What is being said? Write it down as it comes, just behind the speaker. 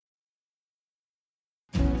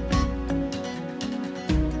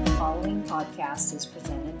following podcast is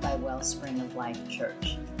presented by Wellspring of Life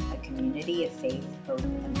Church, a community of faith, hope,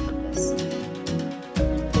 and purpose.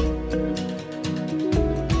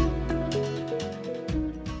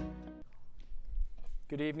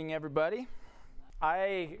 Good evening, everybody.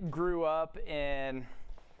 I grew up in,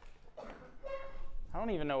 I don't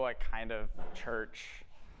even know what kind of church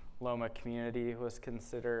Loma community was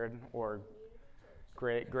considered, or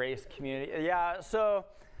Grace community. Yeah, so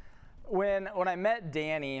when I met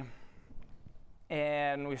Danny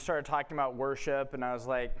and we started talking about worship, and I was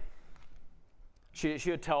like, she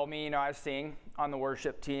would tell me, I sing on the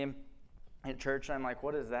worship team at church, and I'm like,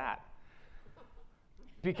 what is that?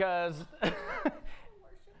 Because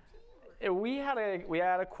we had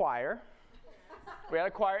a choir. We had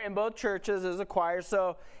a choir in both churches as a choir,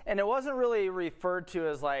 and it wasn't really referred to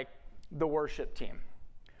as like the worship team,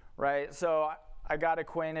 right? So I got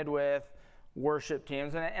acquainted with worship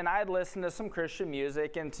teams, and I had listened to some Christian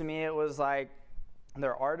music, and to me it was like,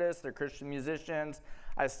 they're artists, they're Christian musicians.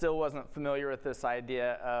 I still wasn't familiar with this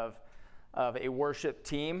idea of a worship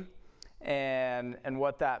team and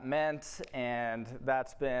what that meant, and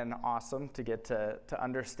that's been awesome to get to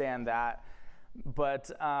understand that. But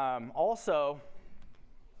also,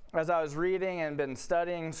 as I was reading and been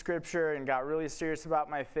studying scripture and got really serious about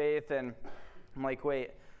my faith, and I'm like,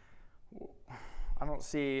 wait, I don't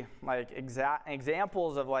see like exact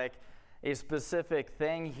examples of like a specific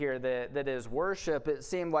thing here that is worship. It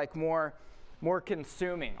seemed like more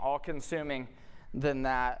consuming, all-consuming than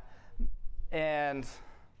that. And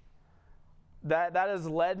that has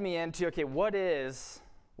led me into, okay, what is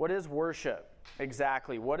worship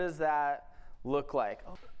exactly? What does that look like?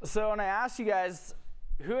 So when I asked you guys,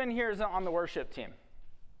 who in here is on the worship team?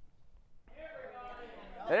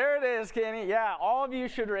 There it is, Kenny. Yeah, all of you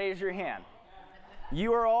should raise your hand.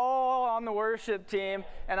 You are all on the worship team,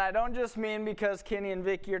 and I don't just mean because Kenny and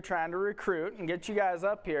Vicky are trying to recruit and get you guys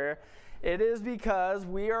up here. It is because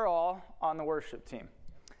we are all on the worship team.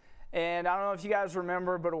 And I don't know if you guys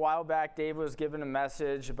remember, but a while back, Dave was given a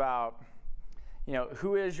message about,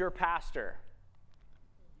 who is your pastor?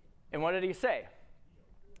 And what did he say?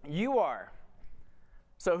 You are.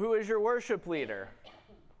 So who is your worship leader?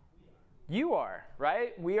 You are,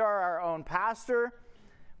 right? We are our own pastor.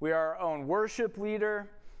 We are our own worship leader.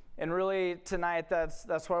 And really tonight, that's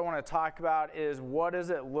what I want to talk about, is what does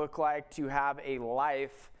it look like to have a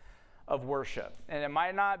life of worship? And it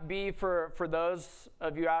might not be for those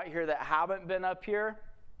of you out here that haven't been up here,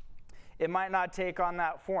 it might not take on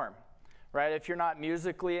that form, right? If you're not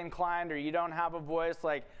musically inclined or you don't have a voice,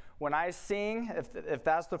 like when I sing, if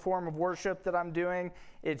that's the form of worship that I'm doing,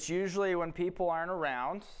 it's usually when people aren't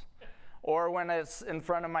around, or when it's in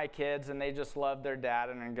front of my kids and they just love their dad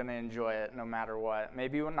and are going to enjoy it no matter what.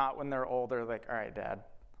 Maybe not when they're older, like, all right, Dad,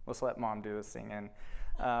 let's let Mom do the singing.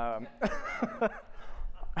 I'd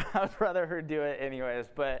rather her do it anyways.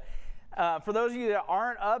 But for those of you that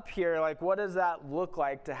aren't up here, like, what does that look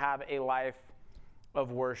like to have a life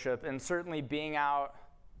of worship? And certainly being out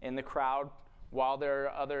in the crowd while there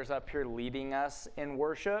are others up here leading us in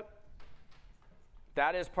worship,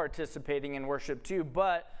 that is participating in worship too.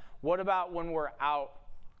 But what about when we're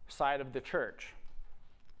outside of the church?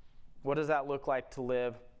 What does that look like to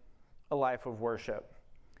live a life of worship?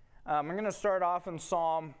 I'm going to start off in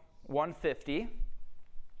Psalm 150.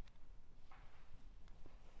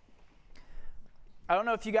 I don't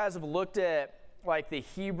know if you guys have looked at like the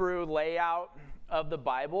Hebrew layout of the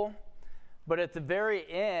Bible, but at the very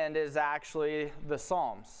end is actually the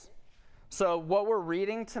Psalms. So what we're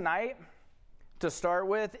reading tonight, to start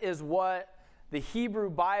with, is what the Hebrew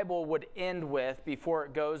Bible would end with before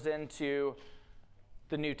it goes into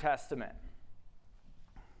the New Testament.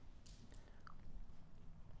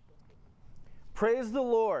 Praise the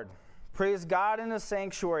Lord. Praise God in His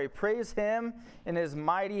sanctuary. Praise Him in His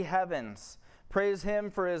mighty heavens. Praise Him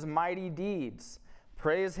for His mighty deeds.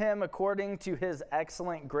 Praise Him according to His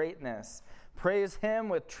excellent greatness. Praise Him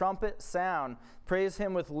with trumpet sound. Praise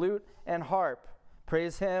Him with lute and harp.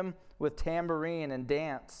 Praise Him with tambourine and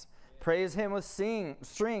dance. Praise Him with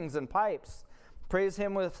strings and pipes. Praise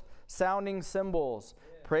Him with sounding cymbals.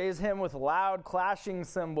 Praise Him with loud clashing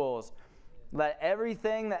cymbals. Let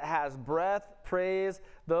everything that has breath praise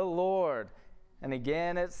the Lord. And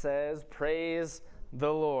again it says, praise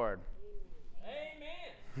the Lord.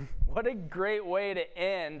 Amen. What a great way to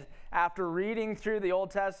end after reading through the Old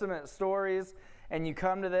Testament stories, and you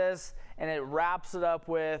come to this and it wraps it up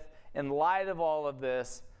with, in light of all of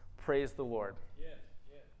this, praise the Lord.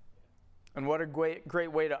 And what a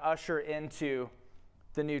great way to usher into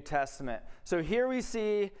the New Testament. So here we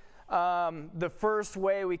see the first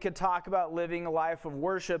way we could talk about living a life of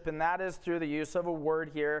worship, and that is through the use of a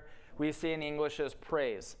word here we see in English as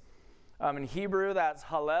praise. In Hebrew, that's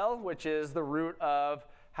hallel, which is the root of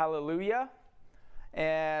hallelujah.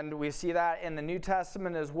 And we see that in the New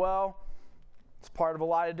Testament as well. It's part of a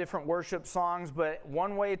lot of different worship songs, but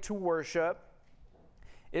one way to worship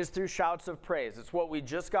is through shouts of praise. It's what we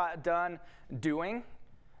just got done doing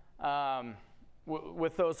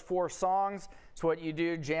with those 4 songs. It's what you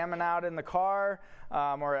do jamming out in the car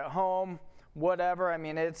or at home, whatever. I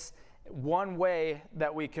mean, it's one way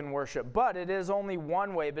that we can worship. But it is only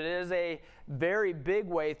one way, but it is a very big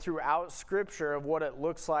way throughout Scripture of what it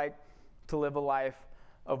looks like to live a life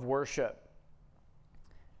of worship.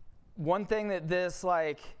 One thing that this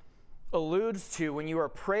alludes to when you are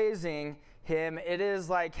praising him, it is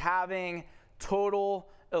like having total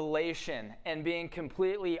elation and being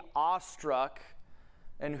completely awestruck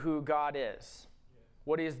in who God is,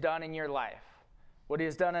 what he has done in your life, what he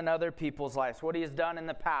has done in other people's lives, what he has done in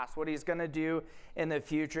the past, what he's going to do in the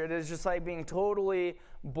future. It is just like being totally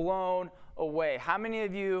blown away. How many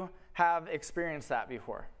of you have experienced that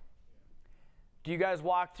before? Do you guys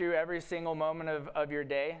walk through every single moment of your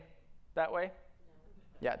day that way?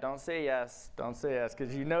 Yeah, don't say yes. Don't say yes,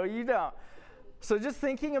 because you know you don't. So just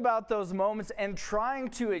thinking about those moments and trying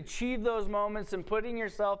to achieve those moments and putting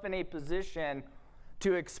yourself in a position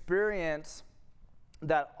to experience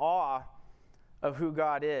that awe of who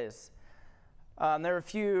God is. There are a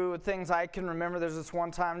few things I can remember. There's this one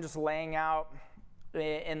time just laying out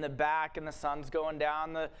in the back and the sun's going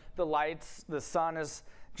down, the lights, the sun is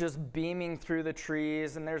just beaming through the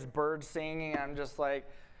trees and there's birds singing. I'm just like,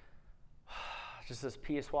 just this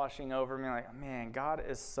peace washing over me, like, man, God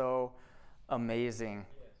is so amazing.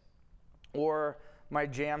 Yes. Or my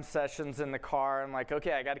jam sessions in the car, I'm like,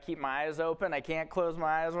 okay, I got to keep my eyes open. I can't close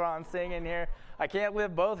my eyes while I'm singing here. I can't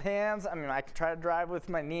lift both hands. I mean, I can try to drive with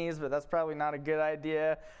my knees, but that's probably not a good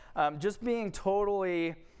idea. Just being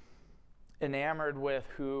totally enamored with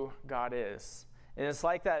who God is. And it's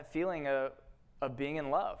like that feeling of being in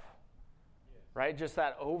love, right? Just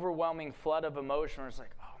that overwhelming flood of emotion where it's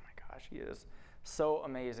like, oh my gosh, he is so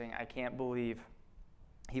amazing. I can't believe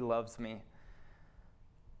he loves me.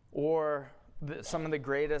 Or some of the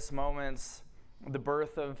greatest moments, the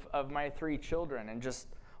birth of my 3 children and just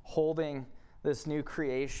holding this new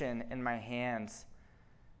creation in my hands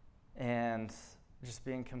and just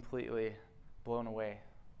being completely blown away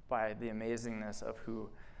by the amazingness of who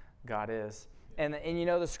God is. And you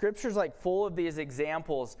know, the scripture's like full of these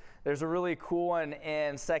examples. There's a really cool one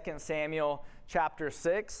in 2 Samuel chapter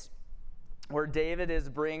 6 where David is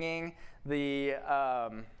bringing the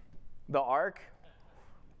ark,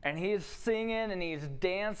 and he's singing and he's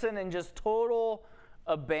dancing and just total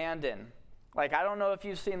abandon. Like, I don't know if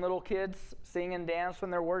you've seen little kids sing and dance when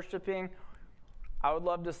they're worshiping. I would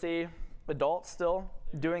love to see adults still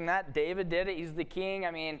doing that. David did it. He's the king.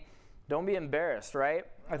 I mean, don't be embarrassed, right?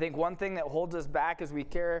 I think one thing that holds us back is we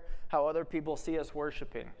care how other people see us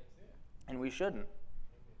worshiping. And we shouldn't.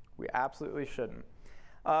 We absolutely shouldn't.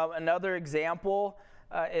 Another example,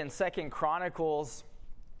 in 2 Chronicles,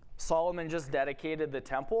 Solomon just dedicated the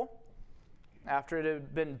temple after it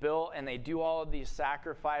had been built, and they do all of these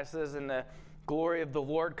sacrifices, and the glory of the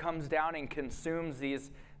Lord comes down and consumes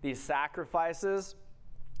these sacrifices.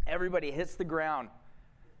 Everybody hits the ground.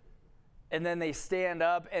 And then they stand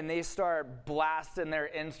up and they start blasting their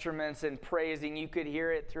instruments and praising. You could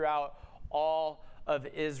hear it throughout all of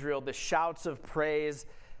Israel. The shouts of praise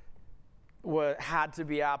had to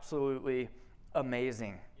be absolutely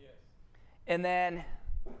amazing. Yes. And then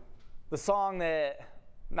the song that,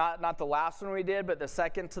 not the last one we did, but the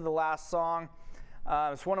second to the last song,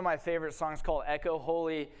 it's one of my favorite songs called Echo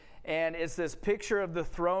Holy. And it's this picture of the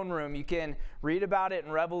throne room. You can read about it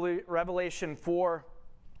in Revelation 4.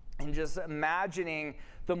 And just imagining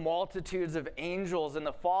the multitudes of angels and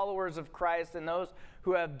the followers of Christ and those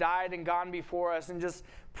who have died and gone before us, and just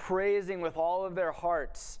praising with all of their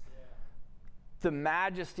hearts the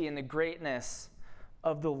majesty and the greatness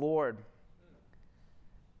of the Lord.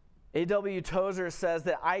 A.W. Tozer says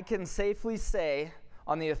that I can safely say,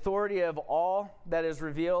 on the authority of all that is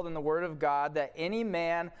revealed in the Word of God, that any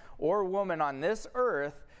man or woman on this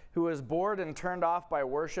earth who is bored and turned off by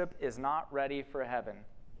worship is not ready for heaven.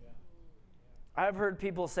 I've heard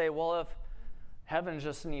people say, well, if heaven's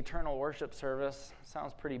just an eternal worship service,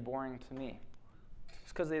 sounds pretty boring to me.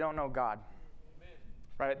 It's because they don't know God. Amen.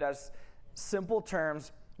 Right? That's simple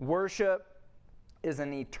terms. Worship is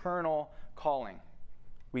an eternal calling.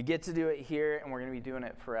 We get to do it here, and we're going to be doing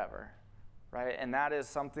it forever. Right? And that is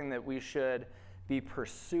something that we should be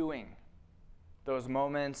pursuing. Those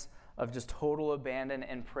moments of just total abandon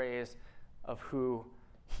and praise of who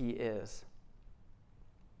he is.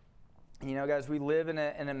 You know, guys, we live in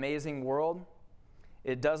an amazing world.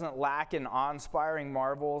 It doesn't lack in awe-inspiring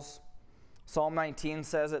marvels. Psalm 19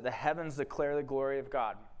 says that the heavens declare the glory of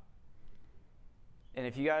God. And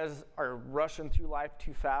if you guys are rushing through life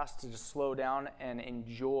too fast to just slow down and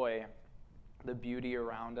enjoy the beauty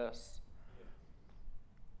around us,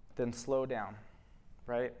 then slow down,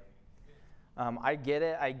 right? I get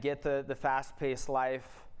it. I get the fast-paced life,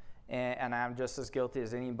 and I'm just as guilty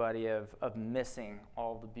as anybody of missing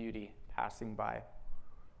all the beauty passing by.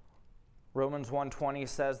 Romans 1:20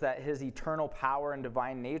 says that his eternal power and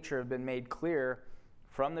divine nature have been made clear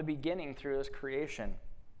from the beginning through his creation.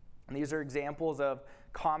 And these are examples of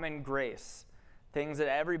common grace, things that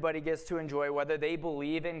everybody gets to enjoy, whether they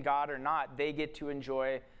believe in God or not. They get to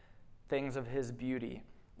enjoy things of his beauty.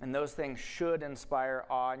 And those things should inspire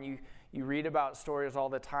awe. And you read about stories all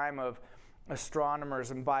the time of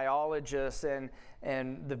astronomers and biologists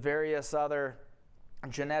and the various other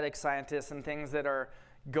genetic scientists and things that are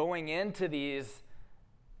going into these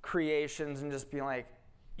creations and just being like,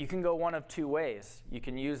 you can go one of two ways. You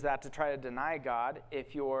can use that to try to deny God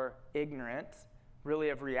if you're ignorant, really,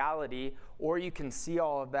 of reality, or you can see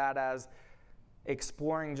all of that as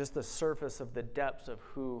exploring just the surface of the depths of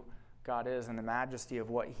who God is and the majesty of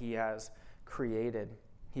what he has created.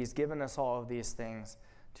 He's given us all of these things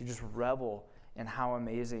to just revel in how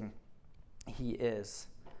amazing he is.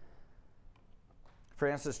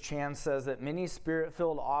 Francis Chan says that many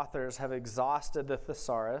spirit-filled authors have exhausted the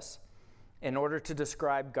thesaurus in order to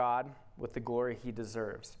describe God with the glory he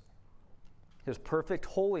deserves. His perfect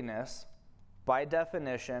holiness, by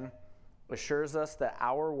definition, assures us that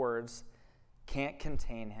our words can't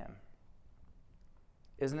contain him.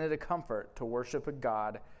 Isn't it a comfort to worship a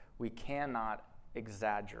God we cannot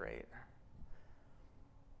exaggerate?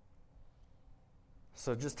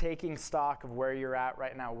 So just taking stock of where you're at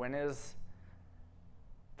right now, when is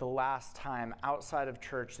the last time outside of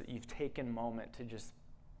church that you've taken a moment to just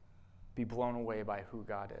be blown away by who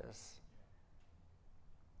God is?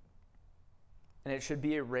 And it should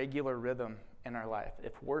be a regular rhythm in our life.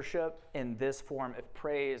 If worship in this form, if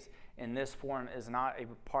praise in this form is not a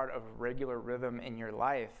part of a regular rhythm in your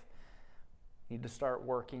life, you need to start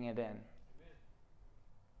working it in.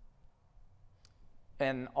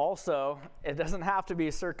 And also, it doesn't have to be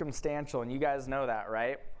circumstantial, and you guys know that,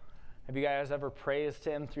 right? Have you guys ever praised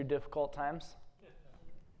him through difficult times?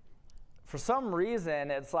 For some reason,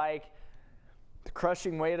 it's like the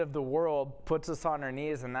crushing weight of the world puts us on our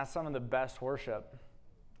knees, and that's some of the best worship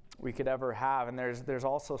we could ever have. And there's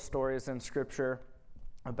also stories in Scripture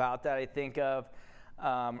about that. I think of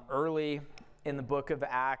early in the book of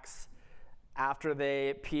Acts, after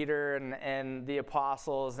Peter and the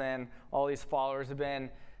apostles and all these followers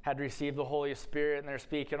had received the Holy Spirit, and they're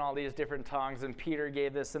speaking all these different tongues, and Peter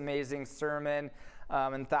gave this amazing sermon,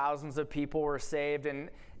 and thousands of people were saved, and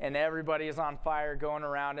everybody is on fire going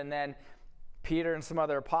around, and then Peter and some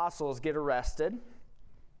other apostles get arrested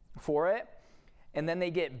for it, and then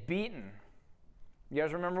they get beaten. You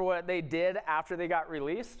guys remember what they did after they got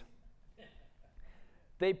released?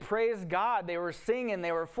 They praised God. They were singing.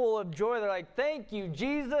 They were full of joy. They're like, thank you,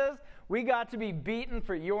 Jesus. We got to be beaten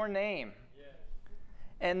for your name. Yes.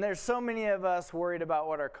 And there's so many of us worried about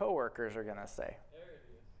what our coworkers are going to say. There it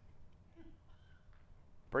is.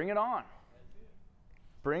 Bring it on.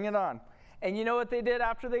 Bring it on. And you know what they did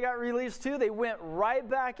after they got released too? They went right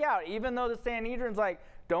back out, even though the Sanhedrin's like,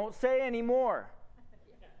 don't say anymore.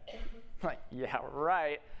 Like, yeah,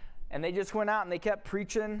 right. And they just went out and they kept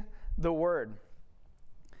preaching the word.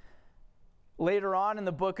 Later on in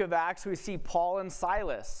the book of Acts, we see Paul and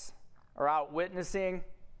Silas are out witnessing.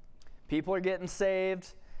 People are getting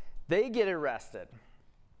saved. They get arrested.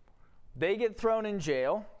 They get thrown in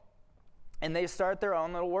jail. And they start their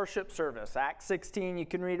own little worship service. Acts 16, you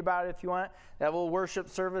can read about it if you want. They have a little worship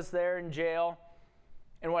service there in jail.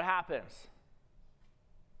 And what happens?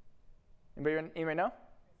 Anybody know?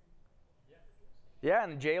 Yeah,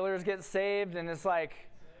 and the jailers get saved, and it's like,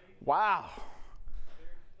 wow.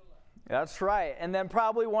 That's right. And then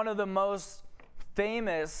probably one of the most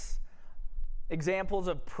famous examples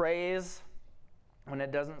of praise when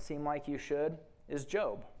it doesn't seem like you should is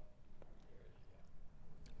Job.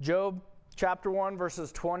 Job chapter 1,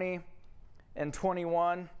 verses 20 and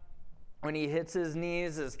 21, when he hits his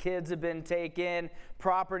knees, his kids have been taken,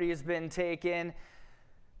 property has been taken,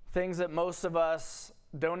 things that most of us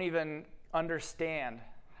don't even understand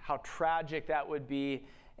how tragic that would be,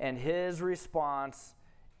 and his response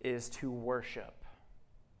is to worship.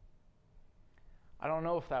 I don't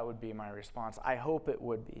know if that would be my response. I hope it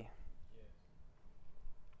would be.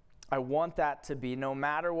 I want that to be, no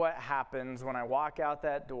matter what happens when I walk out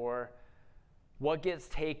that door, what gets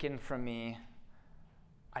taken from me,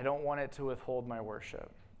 I don't want it to withhold my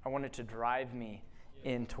worship. I want it to drive me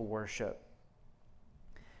into worship.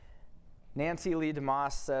 Nancy Lee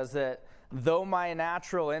DeMoss says that though my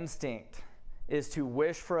natural instinct is to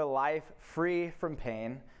wish for a life free from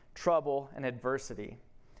pain, trouble, and adversity,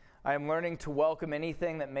 I am learning to welcome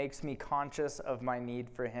anything that makes me conscious of my need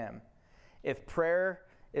for Him. If prayer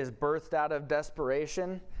is birthed out of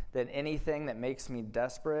desperation, then anything that makes me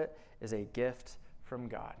desperate is a gift from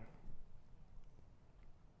God.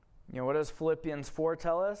 You know, what does Philippians 4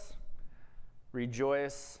 tell us?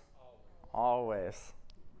 Rejoice always.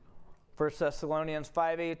 1 Thessalonians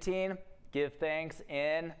 5:18, give thanks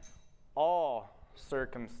in all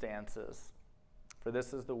circumstances, for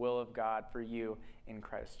this is the will of God for you in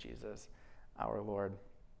Christ Jesus, our Lord.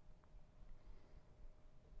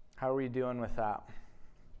 How are we doing with that?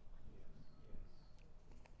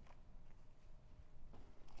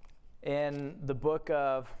 In the book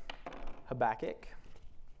of Habakkuk,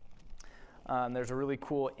 there's a really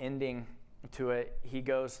cool ending to it. He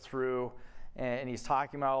goes through and he's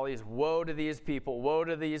talking about all these, woe to these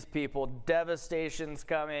people, devastation's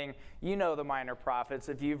coming. You know the minor prophets.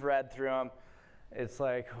 If you've read through them, it's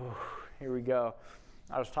like, here we go.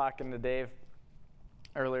 I was talking to Dave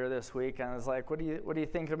earlier this week, and I was like, what are you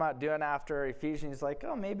thinking about doing after Ephesians? He's like,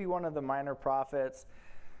 oh, maybe one of the minor prophets.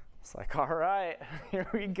 It's like, all right, here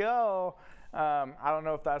we go. I don't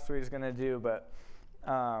know if that's what he's going to do, but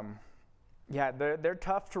yeah, they're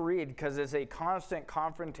tough to read because it's a constant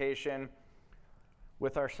confrontation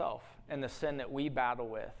with ourselves and the sin that we battle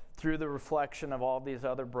with through the reflection of all these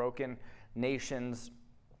other broken nations,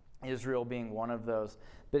 Israel being one of those.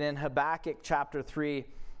 But in Habakkuk chapter 3,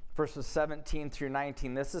 verses 17 through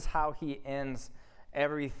 19, this is how he ends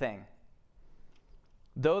everything.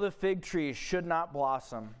 Though the fig tree should not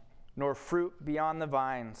blossom, nor fruit be on the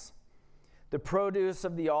vines, the produce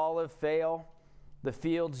of the olive fail, the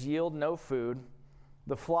fields yield no food,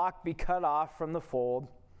 the flock be cut off from the fold,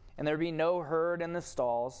 and there be no herd in the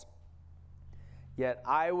stalls, yet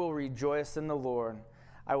I will rejoice in the Lord.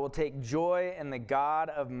 I will take joy in the God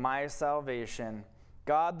of my salvation.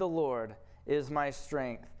 God the Lord is my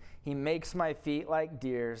strength. He makes my feet like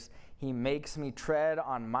deer's. He makes me tread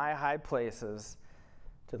on my high places.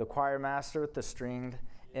 To the choir master with the stringed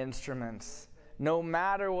instruments. No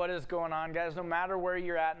matter what is going on, guys, no matter where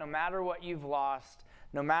you're at, no matter what you've lost,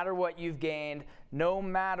 no matter what you've gained, no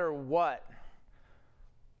matter what,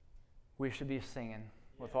 we should be singing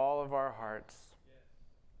with all of our hearts.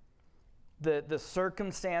 The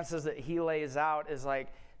circumstances that he lays out is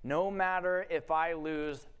like, no matter if I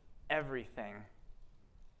lose everything,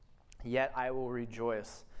 yet I will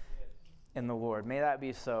rejoice in the Lord. May that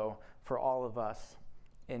be so for all of us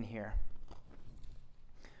in here.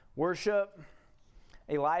 Worship,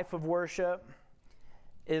 a life of worship,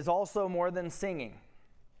 is also more than singing.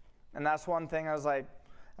 And that's one thing I was like,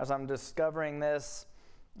 as I'm discovering this,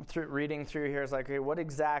 reading through here, it's like, okay, what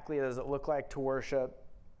exactly does it look like to worship?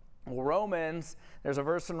 Well, there's a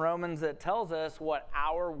verse in Romans that tells us what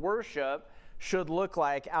our worship should look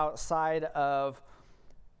like outside of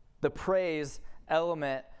the praise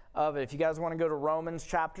element of it. If you guys want to go to Romans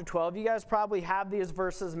chapter 12, you guys probably have these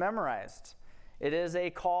verses memorized. It is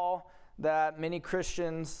a call that many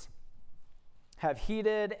Christians have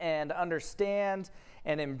heeded and understand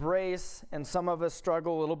and embrace, and some of us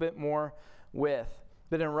struggle a little bit more with.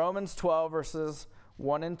 But in Romans 12, verses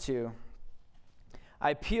 1 and 2, I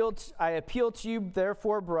appeal to you,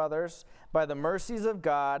 therefore, brothers, by the mercies of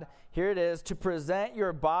God, here it is, to present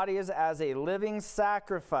your bodies as a living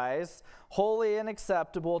sacrifice, holy and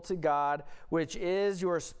acceptable to God, which is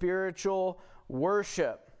your spiritual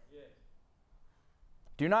worship.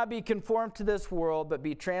 Do not be conformed to this world, but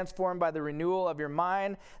be transformed by the renewal of your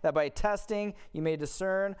mind, that by testing you may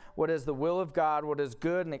discern what is the will of God, what is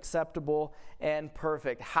good and acceptable and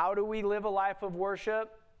perfect. How do we live a life of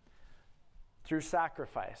worship? Through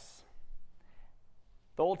sacrifice.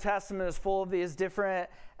 The Old Testament is full of these different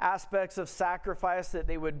aspects of sacrifice that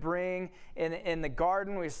they would bring in the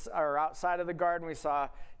garden, or outside of the garden. We saw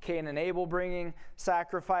Cain and Abel bringing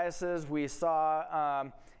sacrifices. We saw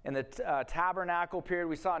in the tabernacle period,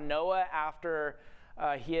 we saw Noah after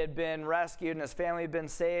he had been rescued and his family had been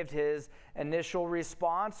saved. His initial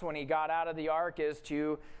response when he got out of the ark is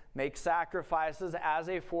to make sacrifices as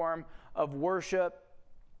a form of worship.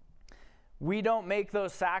 We don't make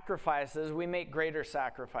those sacrifices. We make greater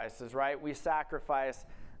sacrifices, right? We sacrifice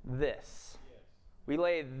this. We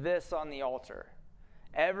lay this on the altar.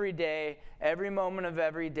 Every day, every moment of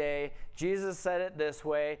every day, Jesus said it this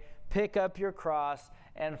way, pick up your cross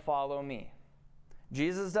and follow me.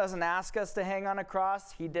 Jesus doesn't ask us to hang on a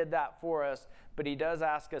cross. He did that for us, but he does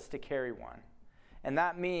ask us to carry one. And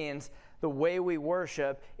that means the way we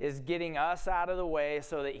worship is getting us out of the way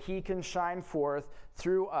so that he can shine forth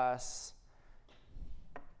through us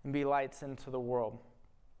and be lights into the world.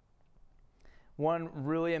 One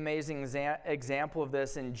really amazing example of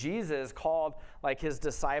this, and Jesus called like his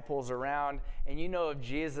disciples around, and you know of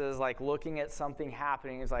Jesus like looking at something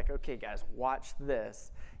happening, he's like, okay guys, watch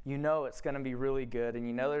this. You know it's going to be really good, and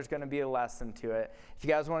you know there's going to be a lesson to it. If you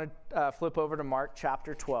guys want to flip over to Mark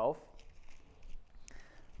chapter 12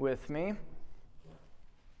 with me.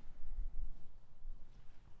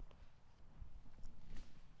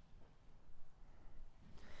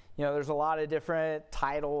 You know, there's a lot of different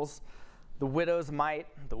titles. The widow's mite,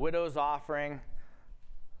 the widow's offering,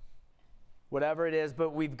 whatever it is.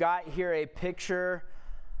 But we've got here a picture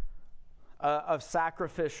of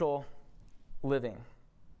sacrificial living.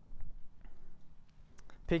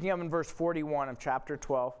 Picking up in verse 41 of chapter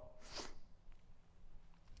 12.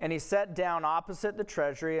 And he sat down opposite the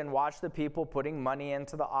treasury and watched the people putting money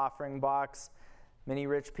into the offering box. Many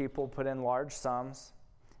rich people put in large sums.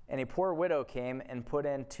 And a poor widow came and put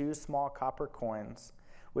in 2 small copper coins,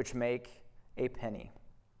 which make a penny.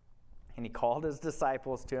 And he called his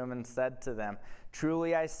disciples to him and said to them,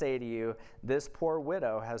 truly I say to you, this poor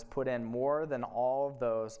widow has put in more than all of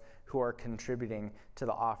those who are contributing to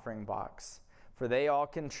the offering box. For they all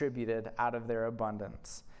contributed out of their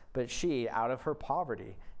abundance. But she, out of her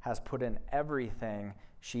poverty, has put in everything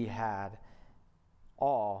she had,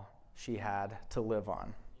 all she had to live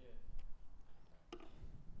on. It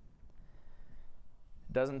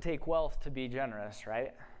doesn't take wealth to be generous,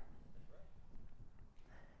 right?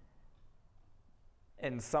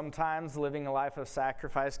 And sometimes living a life of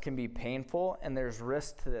sacrifice can be painful, and there's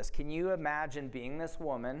risk to this. Can you imagine being this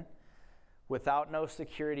woman without any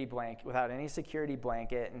security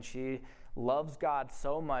blanket, and she loves God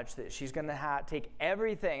so much that she's going to take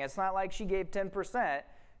everything. It's not like she gave 10%.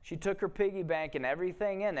 She took her piggy bank and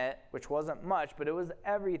everything in it, which wasn't much, but it was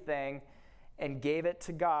everything, and gave it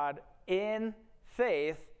to God in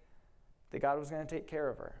faith that God was going to take care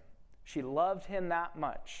of her. She loved him that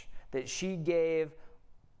much that she gave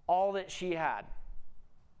all that she had.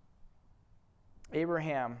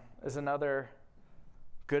 Abraham is another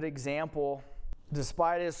good example.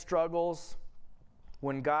 Despite his struggles,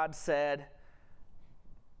 when God said,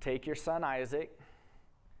 take your son Isaac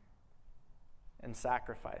and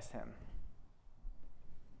sacrifice him.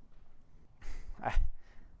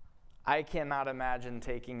 I cannot imagine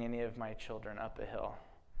taking any of my children up a hill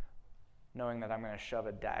knowing that I'm going to shove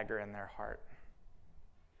a dagger in their heart.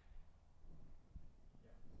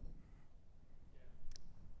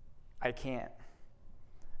 I can't.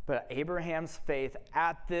 But Abraham's faith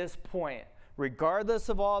at this point, regardless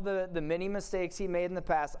of all the many mistakes he made in the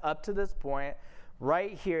past, up to this point,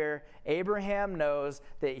 right here, Abraham knows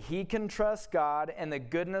that he can trust God and the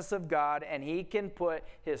goodness of God, and he can put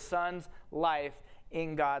his son's life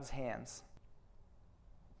in God's hands.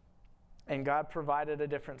 And God provided a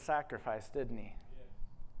different sacrifice, didn't he?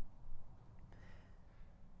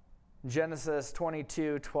 Yeah. Genesis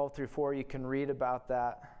 22, 12 through 4, you can read about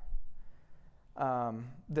that.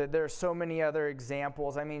 There are so many other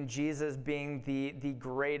examples. I mean, Jesus being the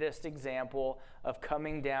greatest example of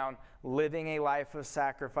coming down, living a life of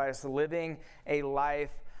sacrifice, living a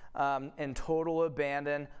life in total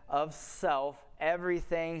abandon of self.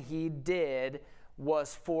 Everything he did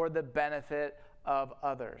was for the benefit of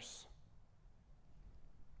others.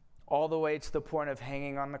 All the way to the point of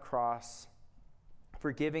hanging on the cross,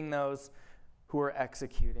 forgiving those who were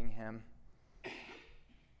executing him.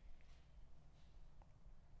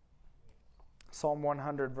 Psalm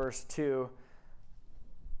 100, verse 2,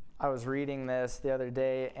 I was reading this the other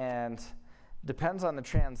day, and depends on the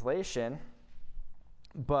translation,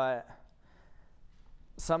 but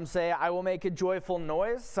some say, I will make a joyful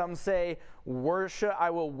noise. Some say, I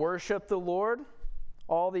will worship the Lord,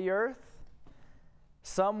 all the earth.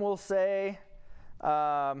 Some will say,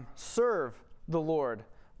 serve the Lord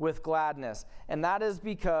with gladness. And that is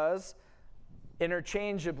because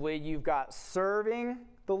interchangeably you've got serving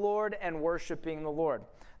the Lord and worshiping the Lord.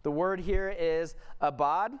 The word here is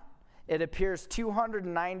abad. It appears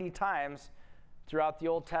 290 times throughout the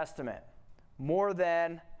Old Testament, more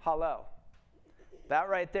than hallel. That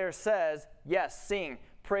right there says, yes, sing,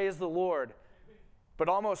 praise the Lord. But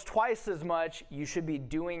almost twice as much, you should be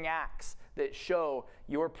doing acts that show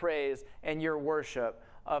your praise and your worship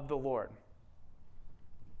of the Lord.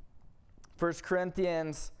 1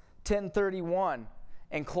 Corinthians 10:31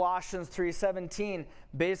 and Colossians 3:17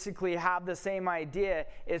 basically have the same idea.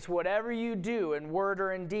 It's whatever you do in word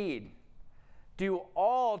or in deed, do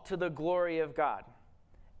all to the glory of God.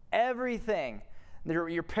 Everything.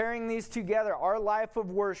 You're pairing these together. Our life of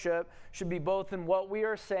worship should be both in what we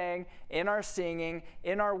are saying, in our singing,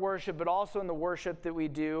 in our worship, but also in the worship that we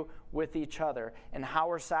do with each other and how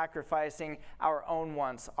we're sacrificing our own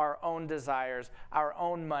wants, our own desires, our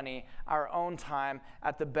own money, our own time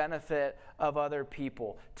at the benefit of other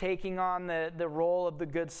people. Taking on the role of the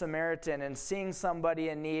Good Samaritan and seeing somebody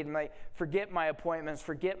in need and like, forget my appointments,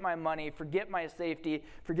 forget my money, forget my safety,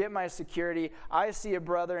 forget my security. I see a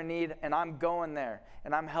brother in need and I'm going there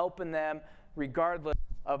and I'm helping them regardless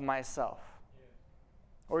of myself.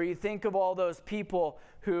 Or you think of all those people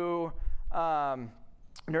who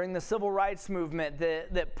during the civil rights movement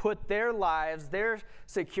that put their lives, their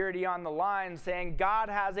security on the line, saying God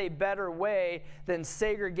has a better way than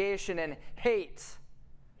segregation and hate.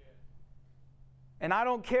 And I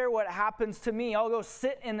don't care what happens to me. I'll go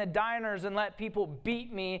sit in the diners and let people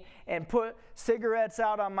beat me and put cigarettes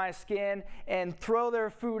out on my skin and throw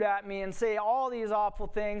their food at me and say all these awful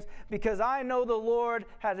things because I know the Lord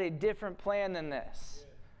has a different plan than this.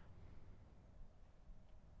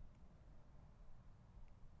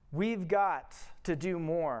 We've got to do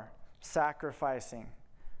more sacrificing.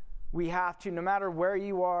 We have to, no matter where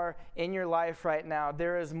you are in your life right now,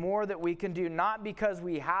 there is more that we can do, not because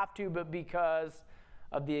we have to, but because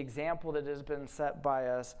of the example that has been set by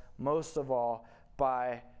us, most of all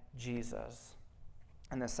by Jesus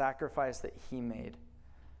and the sacrifice that he made.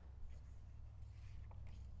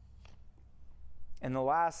 And the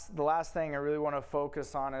last thing I really want to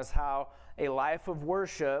focus on is how a life of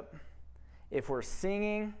worship, if we're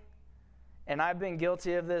singing, and I've been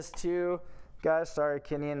guilty of this too, guys, sorry,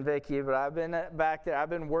 Kenny and Vicky, but I've been back there, I've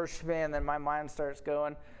been worshiping, and then my mind starts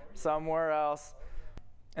going somewhere else.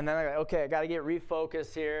 And then I go, okay, I got to get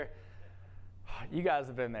refocused here. You guys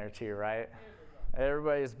have been there too, right?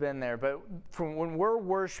 Everybody's been there. But from when we're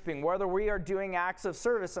worshiping, whether we are doing acts of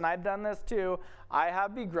service, and I've done this too, I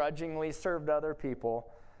have begrudgingly served other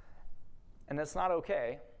people, and it's not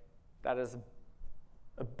okay. That is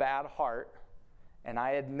a bad heart. And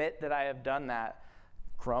I admit that I have done that,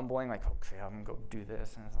 grumbling, like, okay, I'm going to go do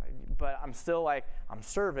this. And it's like, but I'm still like, I'm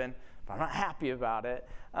serving, but I'm not happy about it.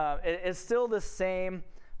 It's still the same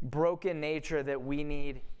broken nature that we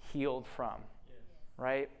need healed from,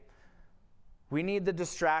 right? We need the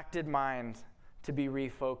distracted mind to be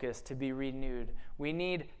refocused, to be renewed. We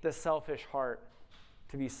need the selfish heart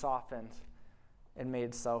to be softened and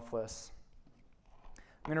made selfless.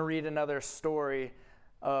 I'm going to read another story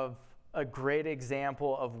of a great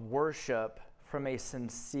example of worship from a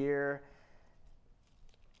sincere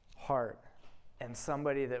heart and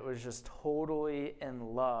somebody that was just totally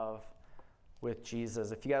in love with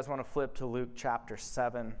Jesus. If you guys want to flip to Luke chapter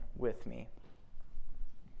 7 with me.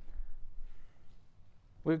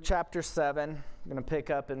 Luke chapter 7, I'm going to pick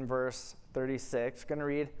up in verse 36. I'm going to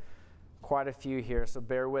read quite a few here, so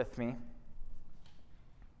bear with me.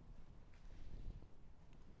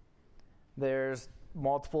 There's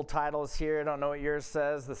multiple titles here. I don't know what yours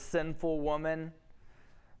says. The sinful woman,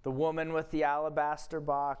 the woman with the alabaster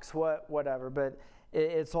box, whatever. But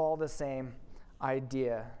it's all the same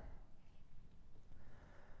idea.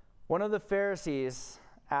 One of the Pharisees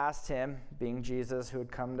asked him, being Jesus who had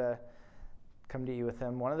come to eat with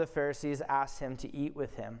him, one of the Pharisees asked him to eat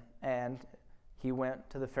with him. And he went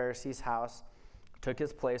to the Pharisee's house, took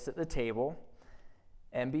his place at the table.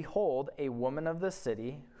 And behold, a woman of the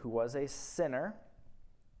city who was a sinner,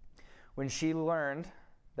 when she learned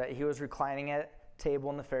that he was reclining at table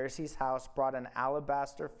in the Pharisee's house, brought an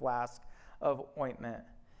alabaster flask of ointment,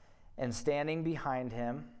 and standing behind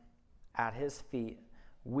him at his feet,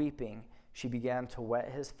 weeping, she began to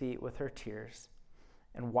wet his feet with her tears,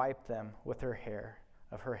 and wiped them with her hair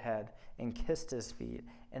of her head, and kissed his feet,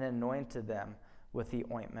 and anointed them with the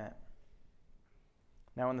ointment.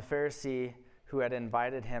 Now when the Pharisee who had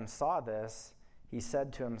invited him saw this, he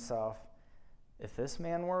said to himself, if this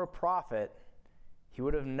man were a prophet, he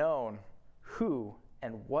would have known who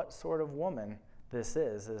and what sort of woman this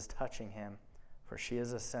is touching him, for she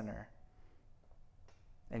is a sinner.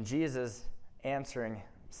 And Jesus, answering,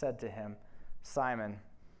 said to him, Simon,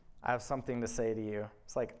 I have something to say to you.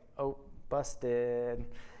 It's like, oh, busted.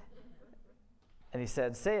 And he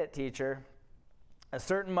said, say it, teacher. A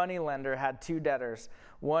certain money lender had two debtors.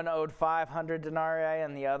 One owed 500 denarii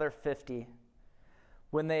and the other 50.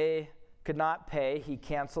 When they could not pay, he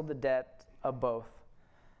canceled the debt of both.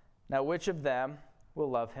 Now which of them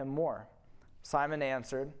will love him more? Simon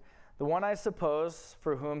answered, the one, I suppose,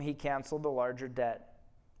 for whom he canceled the larger debt.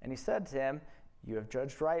 And he said to him, you have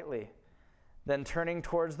judged rightly. Then turning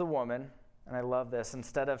towards the woman, And I love this.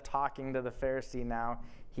 Instead of talking to the Pharisee now,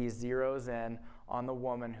 he zeroes in on the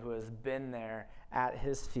woman who has been there at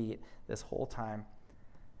his feet this whole time.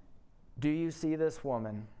 Do you see this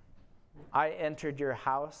woman? I entered your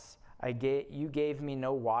house. You gave me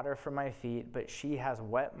no water for my feet, but she has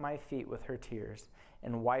wet my feet with her tears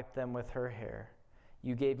and wiped them with her hair.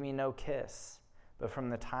 You gave me no kiss, but from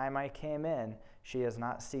the time I came in, she has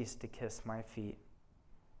not ceased to kiss my feet.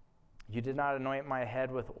 You did not anoint my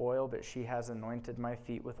head with oil, but she has anointed my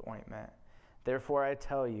feet with ointment. Therefore I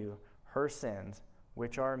tell you, her sins,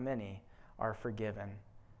 which are many, are forgiven.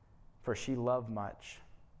 For she loved much,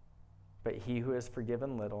 but he who is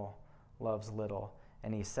forgiven little loves little.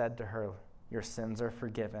 And he said to her, your sins are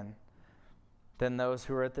forgiven. Then those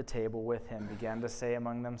who were at the table with him began to say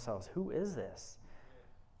among themselves, who is this,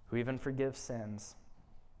 who even forgives sins?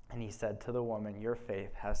 And he said to the woman, your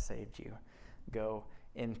faith has saved you. Go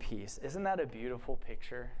in peace. Isn't that a beautiful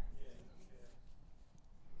picture?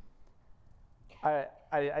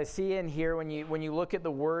 I see in here when you look at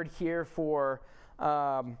the word here for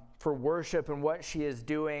worship and what she is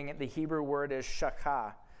doing, the Hebrew word is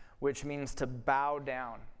shakah, which means to bow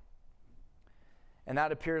down. And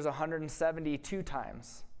that appears 172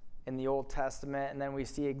 times in the Old Testament, and then we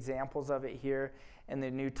see examples of it here in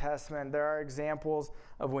the New Testament. There are examples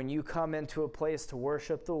of when you come into a place to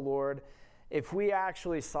worship the Lord. If we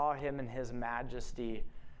actually saw him in his majesty,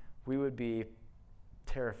 we would be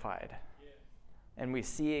terrified. Yes. And we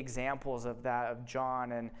see examples of that, of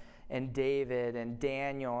John and David and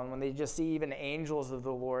Daniel. And when they just see even angels of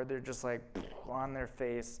the Lord, they're just like on their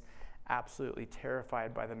face, absolutely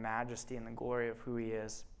terrified by the majesty and the glory of who he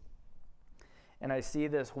is. And I see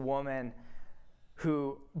this woman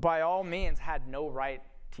who, by all means, had no right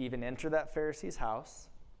to even enter that Pharisee's house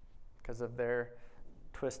because of their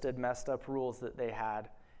twisted, messed up rules that they had,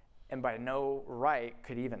 and by no right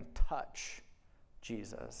could even touch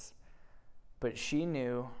Jesus. But she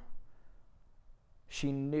knew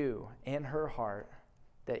in her heart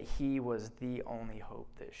that he was the only hope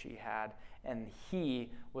that she had, and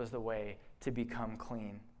he was the way to become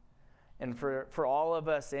clean. And for all of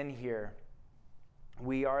us in here,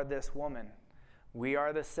 we are this woman. We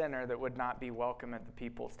are the sinner that would not be welcome at the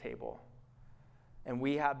people's table. And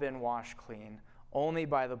we have been washed clean only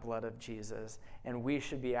by the blood of Jesus, and we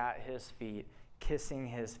should be at his feet, kissing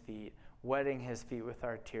his feet, wetting his feet with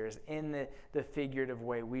our tears in the figurative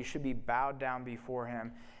way. We should be bowed down before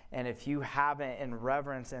him. And if you haven't, in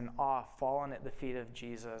reverence and awe, fallen at the feet of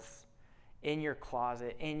Jesus, in your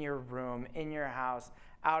closet, in your room, in your house,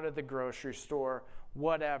 out at the grocery store,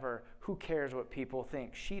 whatever, who cares what people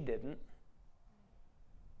think? She didn't.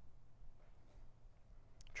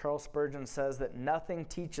 Charles Spurgeon says that nothing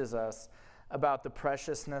teaches us about the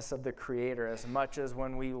preciousness of the Creator as much as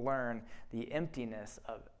when we learn the emptiness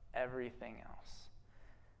of everything else.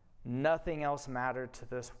 Nothing else mattered to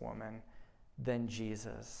this woman than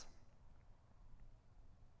Jesus.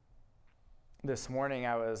 This morning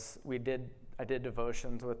I did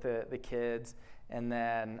devotions with the kids, and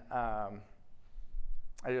then I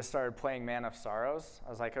just started playing Man of Sorrows. I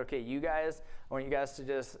was like, okay, you guys, I want you guys to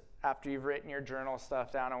just, after you've written your journal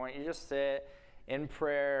stuff down, I want you to just sit in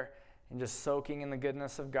prayer and just soaking in the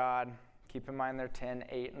goodness of God. Keep in mind they're 10,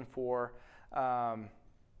 8, and 4.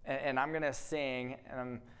 And I'm going to sing,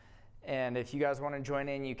 and if you guys want to join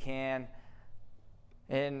in, you can.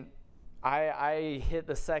 And I hit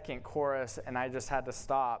the second chorus, and I just had to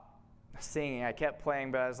stop singing. I kept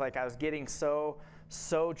playing, but I was getting so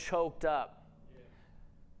choked up.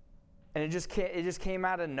 And it just came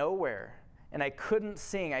out of nowhere. And I couldn't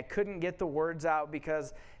sing. I couldn't get the words out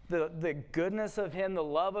because the goodness of him, the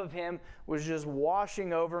love of him was just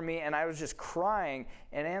washing over me, and I was just crying.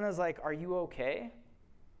 And Anna's like, "Are you okay?"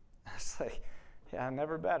 I was like, "Yeah,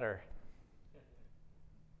 never better."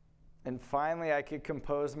 And finally I could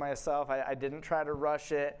compose myself. I didn't try to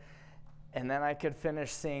rush it. And then I could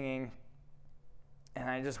finish singing. And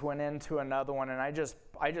I just went into another one, and I just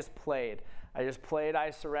played. I just played I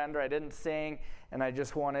Surrender. I didn't sing, and I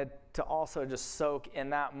just wanted to also just soak in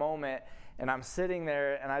that moment. And I'm sitting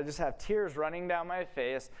there, and I just have tears running down my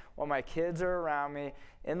face while my kids are around me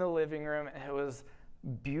in the living room. And it was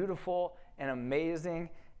beautiful and amazing,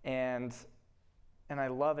 and I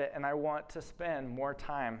love it. And I want to spend more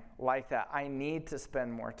time like that. I need to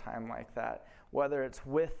spend more time like that, whether it's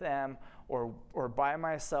with them or by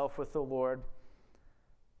myself with the Lord.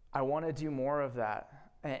 I want to do more of that.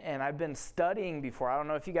 And I've been studying before. I don't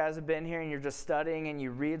know if you guys have been here and you're just studying and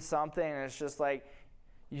you read something and it's just like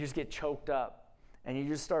you just get choked up and you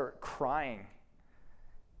just start crying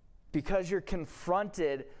because you're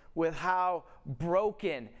confronted with how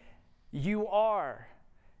broken you are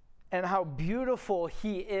and how beautiful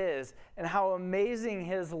he is, and how amazing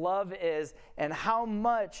his love is, and how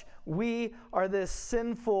much we are this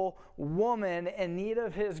sinful woman in need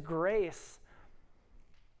of his grace,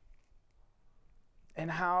 and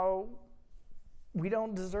how we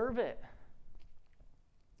don't deserve it.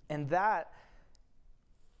 And that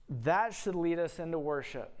should lead us into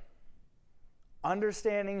worship.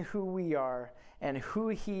 Understanding who we are and who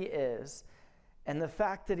he is, and the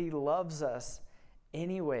fact that he loves us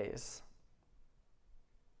anyways.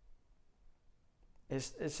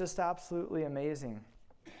 It's just absolutely amazing.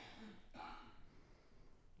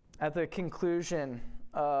 At the conclusion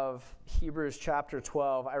of Hebrews chapter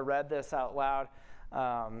 12, I read this out loud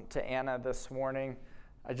to Anna this morning.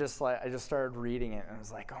 I just started reading it, and I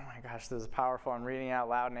was like, oh my gosh, this is powerful. I'm reading it out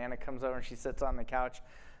loud, and Anna comes over and she sits on the couch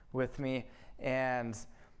with me, and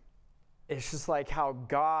it's just like how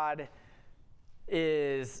God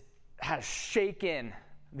has shaken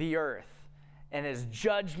the earth, and his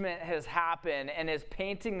judgment has happened, and is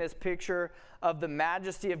painting this picture of the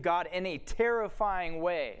majesty of God in a terrifying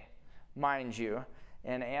way, mind you.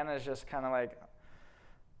 And Anna's just kind of like,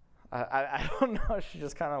 I don't know, she's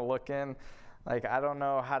just kind of looking like, I don't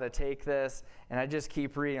know how to take this. And I just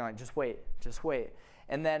keep reading, like, just wait.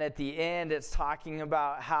 And then at the end, it's talking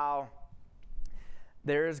about how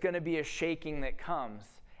there is going to be a shaking that comes.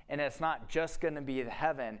 And it's not just going to be the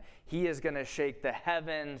heaven. He is going to shake the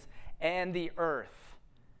heavens and the earth.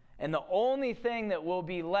 And the only thing that will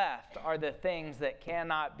be left are the things that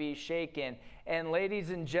cannot be shaken. And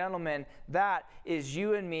ladies and gentlemen, that is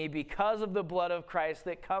you and me because of the blood of Christ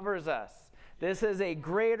that covers us. This is a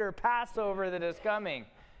greater Passover that is coming.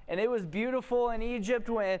 And it was beautiful in Egypt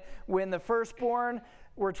when the firstborn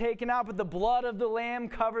were taken out, but the blood of the Lamb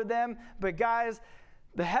covered them. But guys,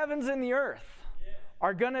 the heavens and the earth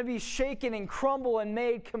are going to be shaken and crumble and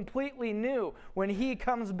made completely new when he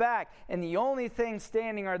comes back. And the only thing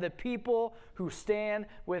standing are the people who stand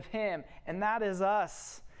with him. And that is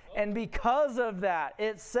us. And because of that,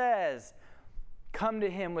 it says, come to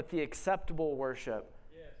him with the acceptable worship,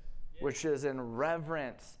 which is in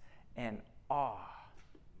reverence and awe.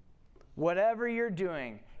 Whatever you're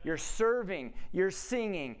doing, you're serving, you're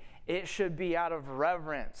singing, it should be out of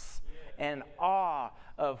reverence and awe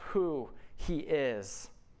of who he is.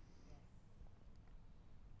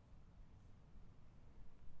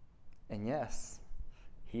 And yes,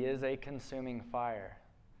 he is a consuming fire.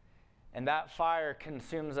 And that fire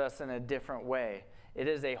consumes us in a different way. It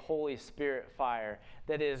is a Holy Spirit fire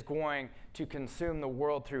that is going to consume the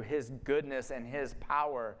world through his goodness and his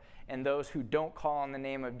power. And those who don't call on the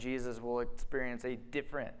name of Jesus will experience a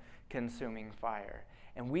different consuming fire.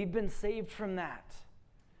 And we've been saved from that.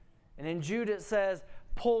 And in Jude it says,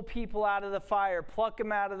 pull people out of the fire, pluck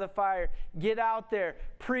them out of the fire, get out there,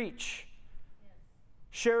 preach,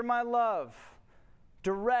 share my love,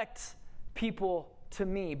 direct people to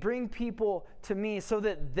me, bring people to me so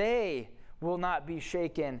that they will not be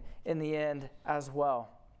shaken in the end as well.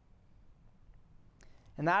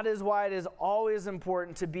 And that is why it is always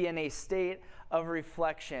important to be in a state of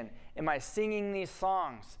reflection. Am I singing these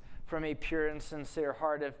songs from a pure and sincere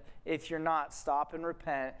heart? If you're not, stop and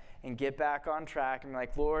repent and get back on track and be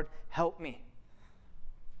like, Lord, help me.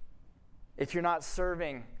 If you're not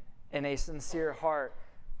serving in a sincere heart,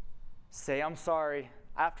 say, I'm sorry.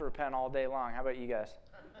 I have to repent all day long. How about you guys?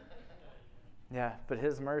 Yeah, but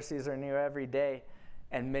his mercies are new every day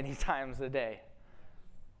and many times a day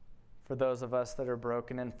for those of us that are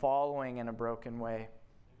broken and following in a broken way. Amen.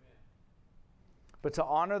 But to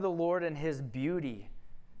honor the Lord in his beauty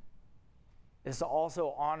is to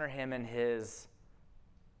also honor him in his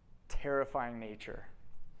terrifying nature.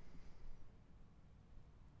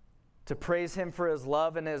 To praise him for his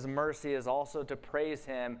love and his mercy is also to praise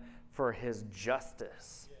him for his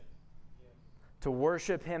justice. To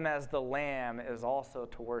worship him as the lamb is also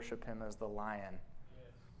to worship him as the lion.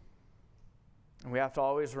 And we have to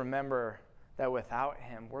always remember that without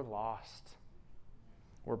him, we're lost.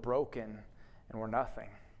 We're broken, and we're nothing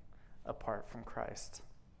apart from Christ.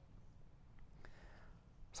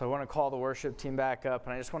 So I want to call the worship team back up,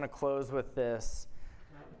 and I just want to close with this.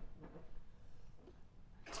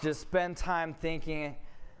 To just spend time thinking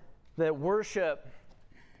that worship,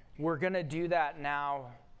 we're going to do that now,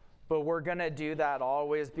 but we're going to do that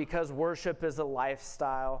always because worship is a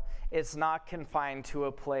lifestyle. It's not confined to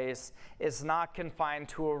a place. It's not confined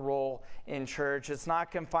to a role in church. It's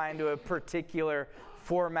not confined to a particular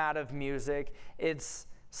format of music. It's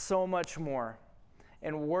so much more.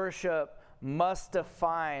 And worship must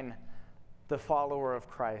define the follower of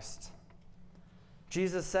Christ.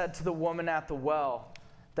 Jesus said to the woman at the well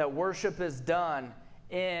that worship is done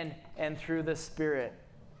in and through the Spirit.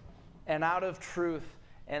 and out of truth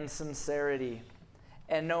and sincerity.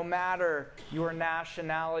 And no matter your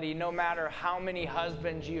nationality, no matter how many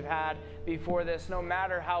husbands you've had before this, no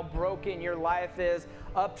matter how broken your life is,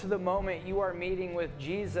 up to the moment you are meeting with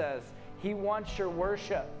Jesus, He wants your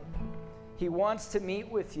worship. He wants to meet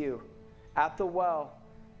with you at the well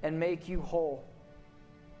and make you whole.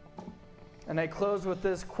 And I close with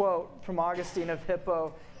this quote from Augustine of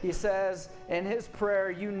Hippo. He says in his prayer,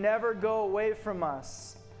 "You never go away from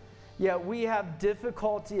us, yet we have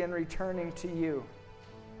difficulty in returning to you.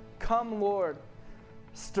 Come, Lord,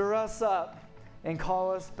 stir us up and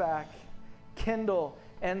call us back. Kindle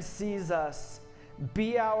and seize us.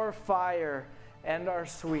 Be our fire and our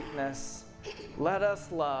sweetness. Let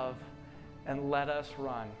us love and let us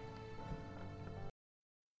run."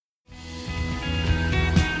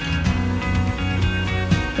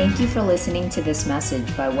 Thank you for listening to this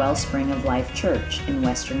message by Wellspring of Life Church in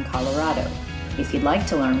Western Colorado. If you'd like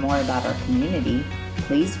to learn more about our community,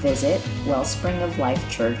 please visit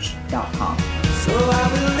wellspringoflifechurch.com. So I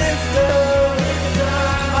will lift up